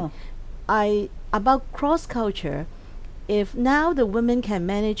another thing. About cross culture, if now the women can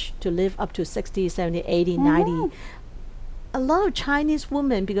manage to live up to 60, 70, 80, 90, a lot of Chinese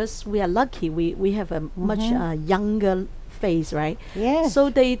women, because we are lucky, we have a much younger face, right? Yes. So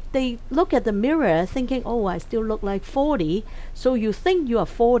they look at the mirror thinking, oh, I still look like 40. So you think you are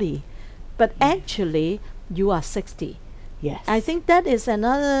 40, but actually you are 60. Yes. I think that is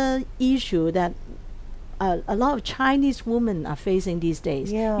another issue that a lot of Chinese women are facing these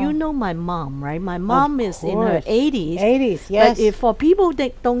days. Yeah. You know my mom, right? My mom is in her 80s. 80s, yes. But if for people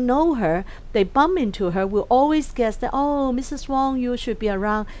that don't know her, they bump into her, will always guess that, oh, Mrs. Wong, you should be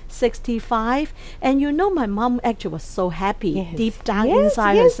around 65. And you know my mom actually was so happy deep down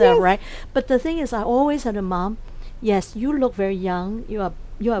inside herself, right? But the thing is, I always said to mom, yes, you look very young. You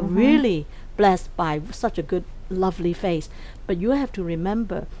are really blessed by such a good, lovely face. But you have to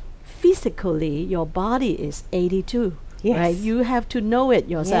remember, physically, your body is 82, right? You have to know it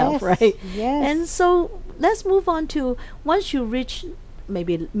yourself, right? Yes. And so let's move on to once you reach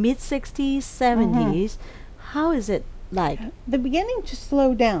maybe mid-60s, 70s, how is it like? The beginning to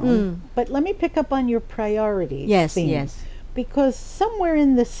slow down, but let me pick up on your priorities. Yes. Because somewhere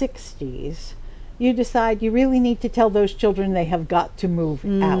in the 60s, you decide you really need to tell those children they have got to move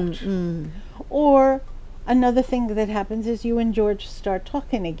out. Or another thing that happens is you and George start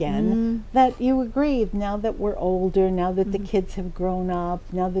talking again, that you agree, now that we're older, now that the kids have grown up,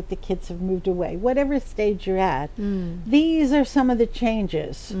 now that the kids have moved away, whatever stage you're at, these are some of the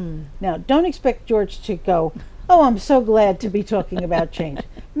changes. Now, don't expect George to go, oh, I'm so glad to be talking about change.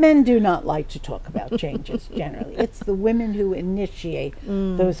 Men do not like to talk about changes, generally. It's the women who initiate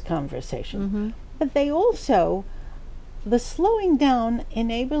those conversations. But they also, the slowing down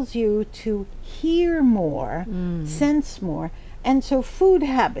enables you to hear more, sense more, and so food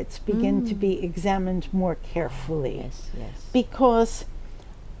habits begin to be examined more carefully. Yes. Because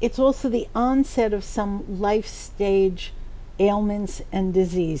it's also the onset of some life stage ailments and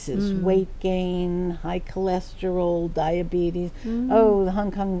diseases, weight gain, high cholesterol, diabetes. Oh, the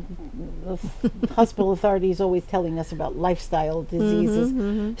Hong Kong hospital authorities always telling us about lifestyle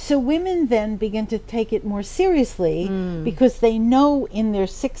diseases. So women then begin to take it more seriously because they know in their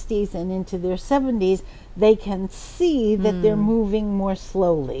 60s and into their 70s, they can see that they're moving more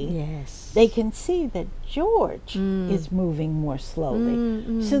slowly. Yes. They can see that George is moving more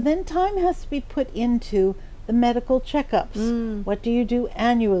slowly. So then time has to be put into the medical checkups. What do you do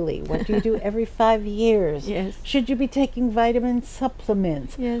annually? What do you do every 5 years? Yes. Should you be taking vitamin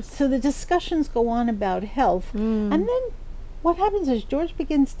supplements? Yes. So the discussions go on about health. And then what happens is George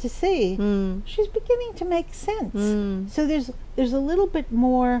begins to see she's beginning to make sense. So there's a little bit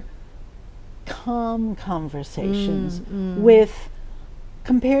more calm conversations with,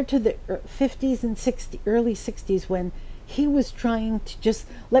 compared to the 50s and early 60s, when he was trying to just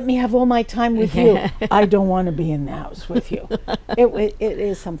let me have all my time with you. I don't want to be in the house with you. It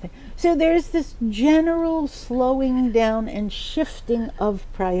is something. So there's this general slowing down and shifting of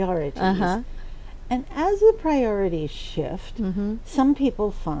priorities. And as the priorities shift, some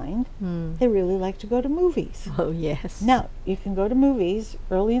people find they really like to go to movies. Oh, yes. Now, you can go to movies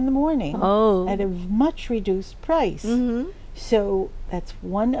early in the morning at a much reduced price. So that's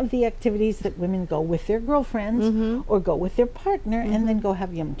one of the activities that women go with their girlfriends or go with their partner and then go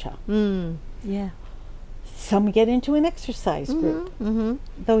have yum cha. Yeah. Some get into an exercise group.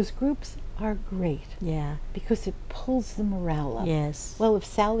 Those groups are great. Yeah. Because it pulls the morale up. Yes. Well, if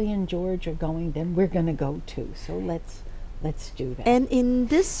Sally and George are going, then we're going to go too. So let's do that. And in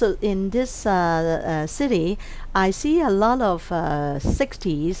this city, I see a lot of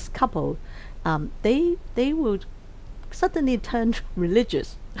 60s couple. They would suddenly turn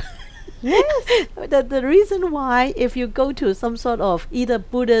religious. Yes. The reason why, if you go to some sort of either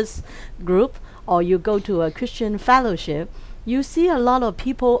Buddhist group or you go to a Christian fellowship, you see a lot of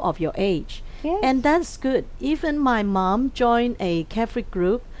people of your age. Yes. And that's good. Even my mom joined a Catholic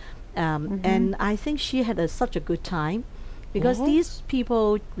group, and I think she had such a good time, because these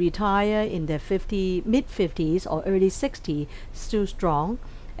people retire in their mid-50s or early 60s, still strong.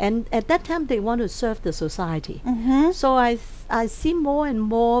 And at that time, they want to serve the society. So I see more and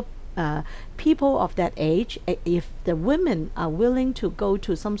more people of that age, if the women are willing to go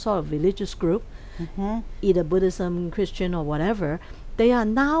to some sort of religious group, either Buddhism, Christian, or whatever, they are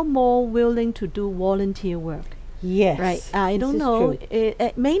now more willing to do volunteer work. Yes. Right. I don't know.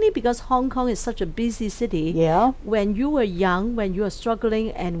 Mainly because Hong Kong is such a busy city. Yeah. When you were young, when you are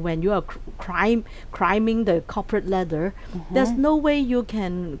struggling, and when you are climbing the corporate ladder, there's no way you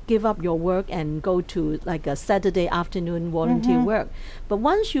can give up your work and go to like a Saturday afternoon volunteer work. But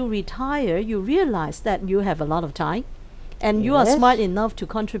once you retire, you realize that you have a lot of time, and you are smart enough to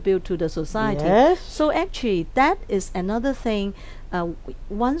contribute to the society. Yes. So actually, that is another thing.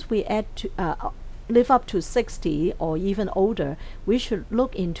 Once we live up to 60 or even older, we should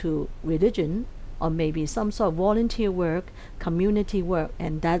look into religion or maybe some sort of volunteer work, community work,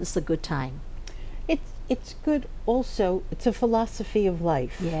 and that's a good time. It's good also. It's a philosophy of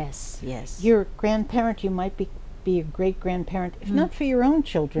life. Yes, yes. Your grandparent, you might be a great-grandparent. If not for your own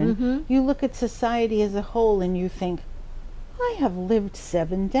children, you look at society as a whole and you think, I have lived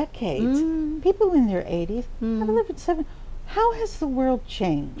 7 decades. People in their 80s have lived 7. How has the world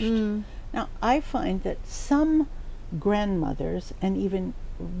changed? Now, I find that some grandmothers, and even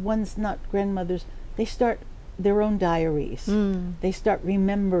ones not grandmothers, they start their own diaries. They start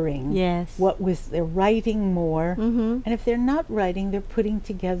remembering what was, they're writing more. And if they're not writing, they're putting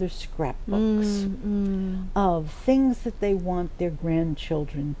together scrapbooks of things that they want their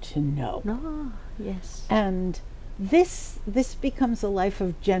grandchildren to know. Yes. And this becomes a life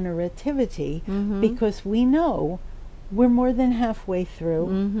of generativity, because we know we're more than halfway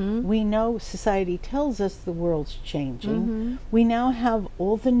through. We know society tells us the world's changing. We now have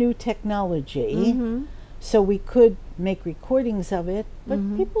all the new technology, so we could make recordings of it,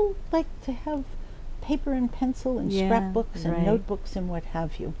 but people like to have paper and pencil and scrapbooks and notebooks and what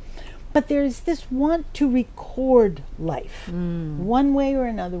have you. But there's this want to record life. One way or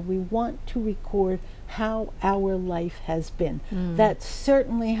another, we want to record how our life has been. That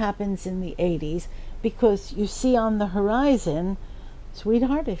certainly happens in the 80s, because you see on the horizon,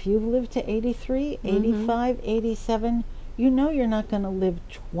 sweetheart, if you've lived to 83, 85, 87, you know you're not going to live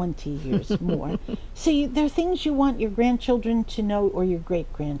 20 years more. So there are things you want your grandchildren to know, or your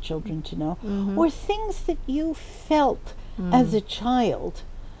great-grandchildren to know, or things that you felt as a child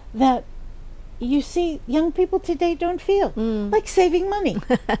that you see young people today don't feel, like saving money.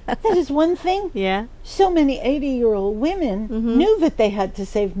 That is one thing. Yeah. So many 80-year-old women knew that they had to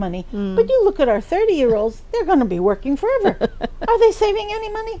save money. But you look at our 30-year-olds, they're going to be working forever. Are they saving any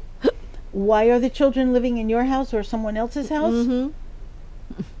money? Why are the children living in your house or someone else's house?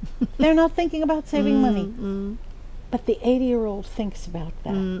 They're not thinking about saving money. But the 80-year-old thinks about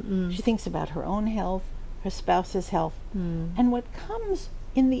that. She thinks about her own health, her spouse's health. And what comes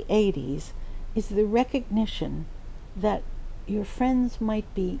in the 80s is the recognition that your friends might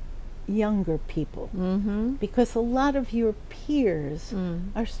be younger people, because a lot of your peers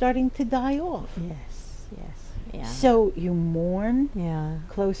are starting to die off. Yes, yes. Yeah. So you mourn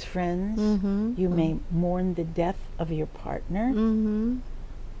close friends, you may mourn the death of your partner,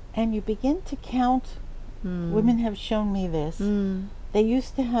 and you begin to count women have shown me this. They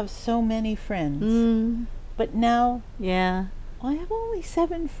used to have so many friends, but now I have only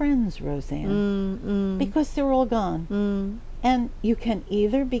 7 friends, Rosann, because they're all gone. And you can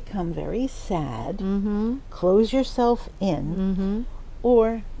either become very sad, close yourself in,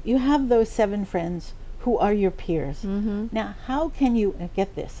 or you have those 7 friends who are your peers. Now, how can you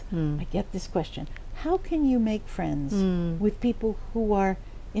get this? I get this question. How can you make friends with people who are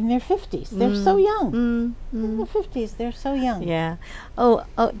in their 50s? They're so young. In their 50s, they're so young. Yeah. Oh,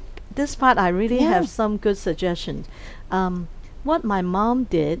 this part I really have some good suggestions. What my mom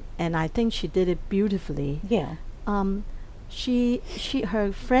did, and I think she did it beautifully. Yeah. Her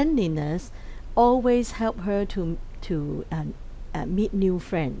friendliness always helped her to meet new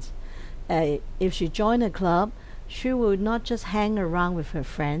friends. If she joined a club, she would not just hang around with her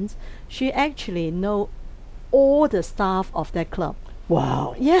friends. She actually know all the staff of that club.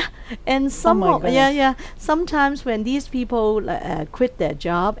 Wow. Yeah, and goodness. sometimes when these people quit their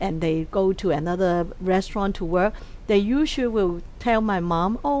job and they go to another restaurant to work, they usually will tell my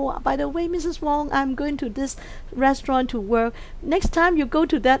mom, "Oh, by the way, Mrs. Wong, I'm going to this restaurant to work. Next time you go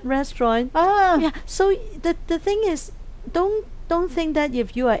to that restaurant." Yeah. So the thing is, don't think that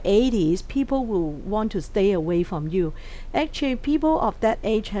if you are 80s, people will want to stay away from you. Actually, people of that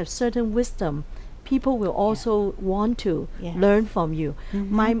age have certain wisdom. People will also want to learn from you.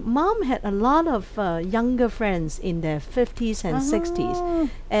 My mom had a lot of younger friends in their 50s and 60s,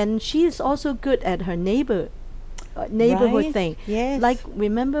 and she is also good at her neighborhood thing. Yes. Like,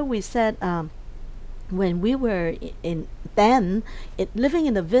 remember we said when we were living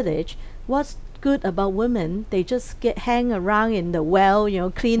in the village, what's good about women, they just hang around in the well,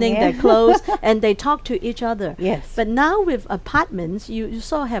 cleaning their clothes, and they talk to each other. Yes. But now with apartments, you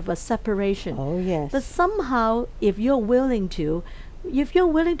sort of have a separation. Oh, yes. But somehow, if you're willing to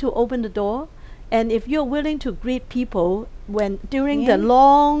open the door, and if you're willing to greet people during the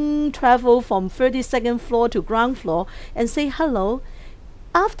long travel from 32nd floor to ground floor and say hello,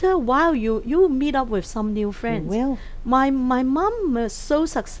 after a while you meet up with some new friends. You will. My mom was so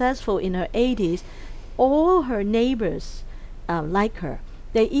successful in her 80s. All her neighbors like her.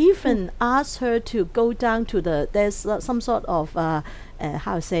 They even asked her to go down to there's some sort of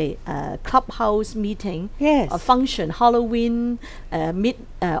clubhouse meeting, a function, Halloween,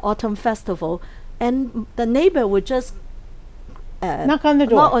 autumn festival, and the neighbor would just knock on the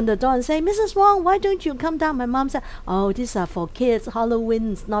door and say, "Mrs. Wong, why don't you come down?" My mom said, "Oh, these are for kids.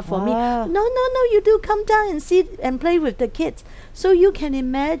 Halloween's not for me." No, you do come down and sit and play with the kids. So you can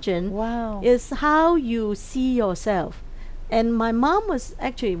imagine is how you see yourself. And my mom was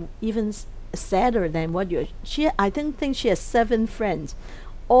actually even sadder than what I think she has 7 friends.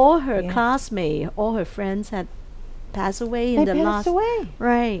 All her classmates, all her friends had passed away in the last.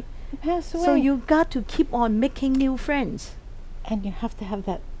 Right. They passed away. So you got to keep on making new friends. And you have to have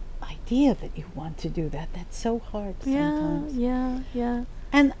that idea that you want to do that. That's so hard sometimes. Yeah.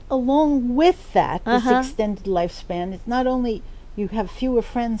 And along with that, this extended lifespan, it's not only you have fewer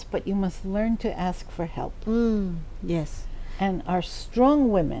friends, but you must learn to ask for help. Yes. And our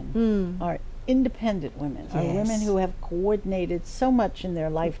strong women, our independent women, our women who have coordinated so much in their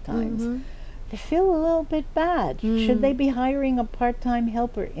lifetimes, they feel a little bit bad. Should they be hiring a part-time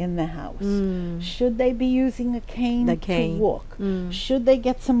helper in the house? Should they be using a cane to walk? Should they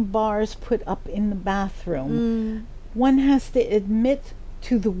get some bars put up in the bathroom? One has to admit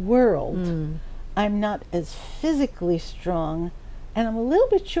to the world, I'm not as physically strong, and I'm a little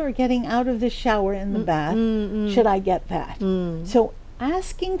bit sure getting out of the shower and the bath. Should I get that? So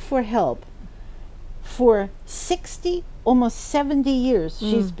asking for help. For 60, almost 70 years,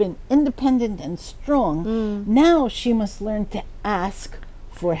 she's been independent and strong. Now she must learn to ask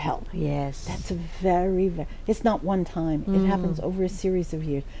for help. Yes. That's it's not one time. It happens over a series of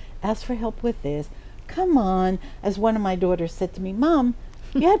years. Ask for help with this. Come on. As one of my daughters said to me, "Mom,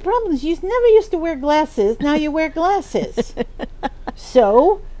 you had problems. You never used to wear glasses. Now you wear glasses."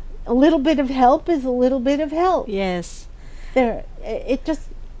 So a little bit of help is a little bit of help. Yes.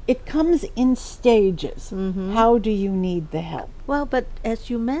 It comes in stages. How do you need the help? Well, but as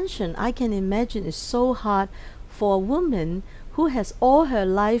you mentioned, I can imagine it's so hard for a woman who has all her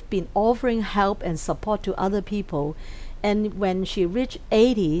life been offering help and support to other people, and when she reached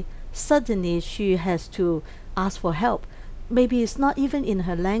 80, suddenly she has to ask for help. Maybe it's not even in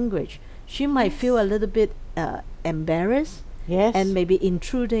her language. She might feel a little bit embarrassed, and maybe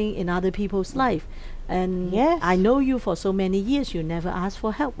intruding in other people's life. And I know you for so many years, you never asked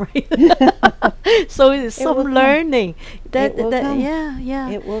for help, right? So it's some learning. It will come. Yeah.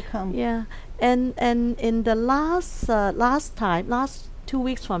 It will come. Yeah. And in the last 2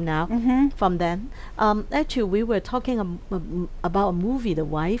 weeks from now, from then. Actually, we were talking about a movie, The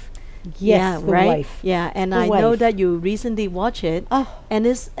Wife. Yes, The right? Wife. Yeah, and The I know Wife. that you recently watched it. Oh. And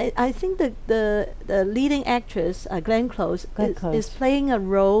I think the leading actress, Glenn Close, is playing a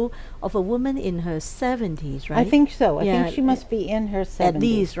role of a woman in her 70s, right? I think so. I Yeah, think she must be in her 70s. At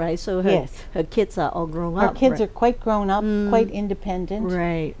least, right? So her, Yes. her kids are all grown Her up. kids right? are quite grown up, quite independent.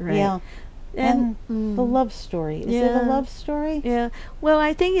 Right, right. Yeah. And And, the love story. Is it a Yeah. love story? Yeah, well,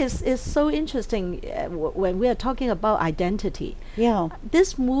 I think it's so interesting when we are talking about identity. Yeah.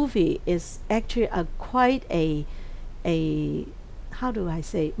 This movie is actually quite a how do I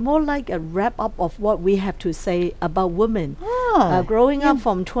say, more like a wrap up of what we have to say about women. Growing up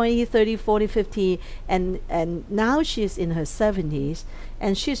from 20, 30, 40, 50, and now she's in her 70s,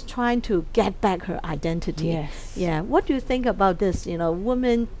 and she's trying to get back her identity. Yes. Yeah. What do you think about this?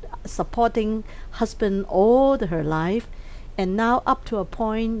 Women supporting husband all her life, and now up to a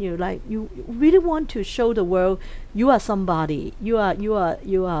point you really want to show the world you are somebody, you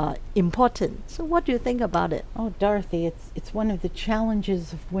are important. So what do you think about it? Oh, Dorothy, it's one of the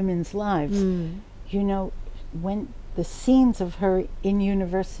challenges of women's lives. You know, when the scenes of her in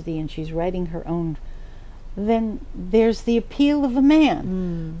university and she's writing her own, then there's the appeal of a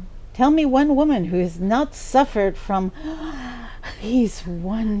man. Tell me one woman who has not suffered from, he's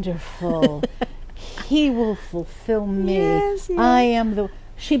wonderful, he will fulfill me, Yes, yes. I am the...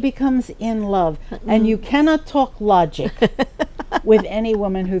 She becomes in love, and you cannot talk logic with any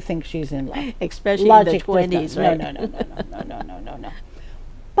woman who thinks she's in love. Especially Logic in the does 20s, not- right? No.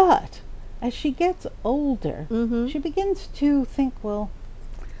 But as she gets older, she begins to think, well,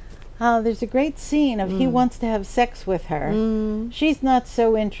 there's a great scene of he wants to have sex with her. She's not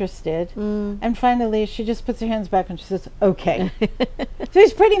so interested. And finally, she just puts her hands back and she says, okay. So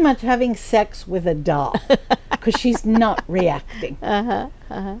he's pretty much having sex with a doll because she's not reacting.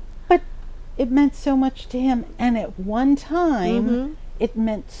 But it meant so much to him. And at one time, it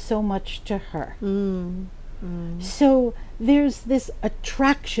meant so much to her. So there's this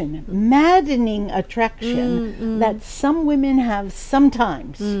attraction, maddening attraction that some women have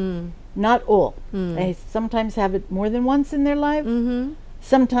sometimes, not all. They sometimes have it more than once in their life,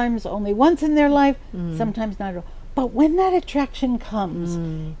 sometimes only once in their life, sometimes not at all. But when that attraction comes,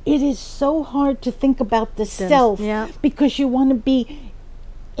 it is so hard to think about the self because you want to be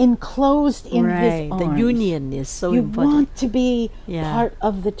enclosed in his arms. The union is so you important. want to be part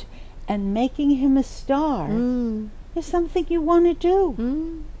of the... and making him a star is something you want to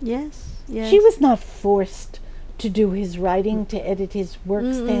do. Yes, yes. She was not forced to do his writing, to edit his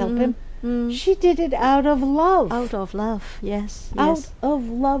works, to help him. She did it out of love. Out of love, yes. Out of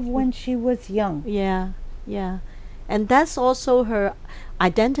love when she was young. Yeah, yeah. And that's also her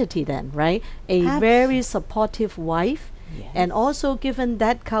identity then, right? A Absolutely. very supportive wife. Yes. And also given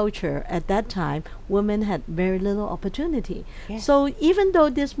that culture at that time, women had very little opportunity. Yes. So even though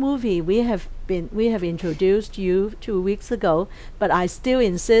this movie we have introduced you 2 weeks ago, but I still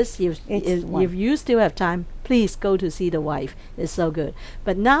insist if you still have time, please go to see The Wife. It's so good.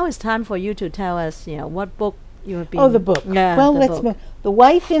 But now it's time for you to tell us, what book you have been... Oh, the book. Yeah, well, the let's book. move. The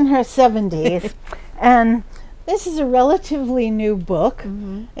Wife in Her 70s. And this is a relatively new book.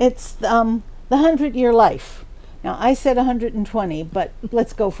 It's the 100-Year Life. Now, I said 120, but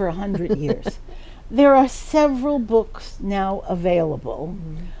let's go for 100 years. There are several books now available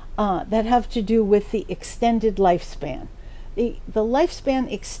that have to do with the extended lifespan. The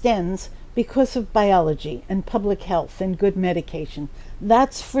lifespan extends because of biology and public health and good medication.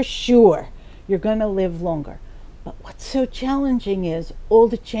 That's for sure. You're going to live longer. But what's so challenging is all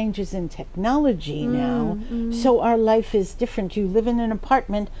the changes in technology now. So our life is different. You live in an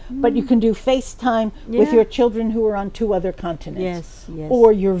apartment, but you can do FaceTime with your children who are on 2 other continents. Yes, yes.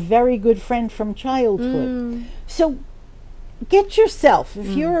 Or your very good friend from childhood. So get yourself, if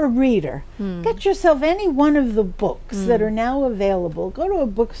you're a reader, get yourself any one of the books that are now available. Go to a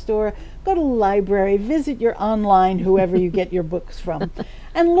bookstore, go to a library, visit your online, whoever you get your books from,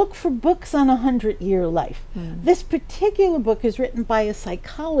 and look for books on 100-year life. This particular book is written by a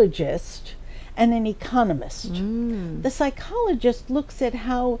psychologist and an economist. The psychologist looks at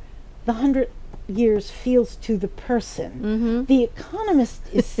how the 100 years feels to the person. The economist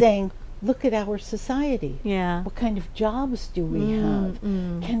is saying, look at our society. Yeah. What kind of jobs do we have?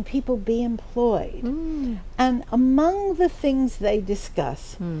 Can people be employed? And among the things they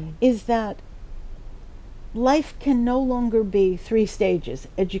discuss is that life can no longer be 3 stages: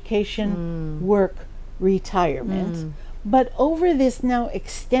 education, work, retirement, But over this now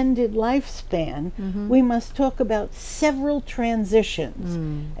extended lifespan, we must talk about several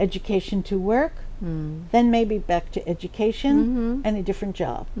transitions. Education to work, then maybe back to education and a different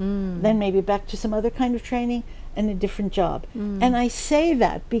job. Then maybe back to some other kind of training and a different job. And I say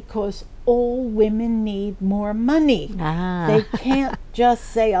that because all women need more money. They can't just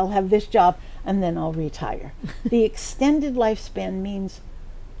say, I'll have this job and then I'll retire. The extended lifespan means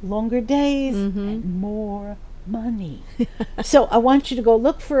longer days and more money. So I want you to go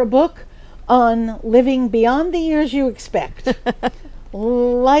look for a book on living beyond the years you expect.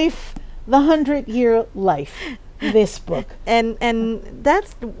 Life, the 100-year life. This book. And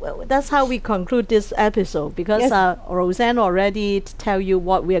that's how we conclude this episode, because Rosann already tell you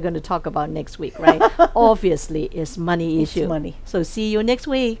what we are going to talk about next week, right? Obviously, it's money issue. Money. So see you next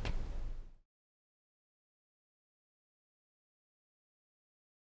week.